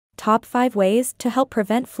Top 5 ways to help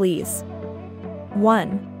prevent fleas.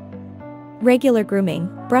 1. Regular grooming.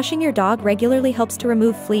 Brushing your dog regularly helps to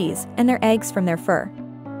remove fleas and their eggs from their fur.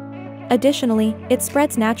 Additionally, it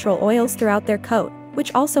spreads natural oils throughout their coat,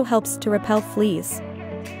 which also helps to repel fleas.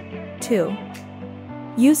 2.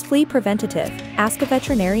 Use flea preventative. Ask a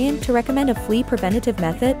veterinarian to recommend a flea preventative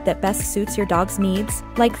method that best suits your dog's needs,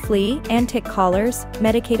 like flea and tick collars,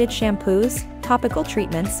 medicated shampoos, topical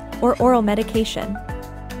treatments, or oral medication.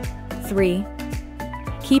 3.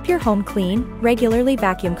 Keep your home clean. Regularly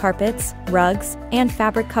vacuum carpets, rugs, and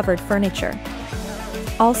fabric-covered furniture.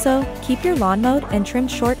 Also, keep your lawn mowed and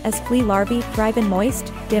trimmed short as flea larvae thrive in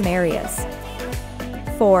moist, dim areas.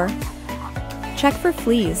 4. Check for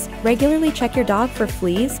fleas. Regularly check your dog for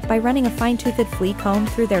fleas by running a fine-toothed flea comb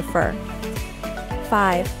through their fur.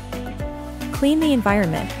 5. Clean the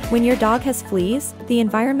environment. When your dog has fleas, the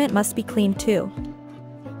environment must be cleaned too.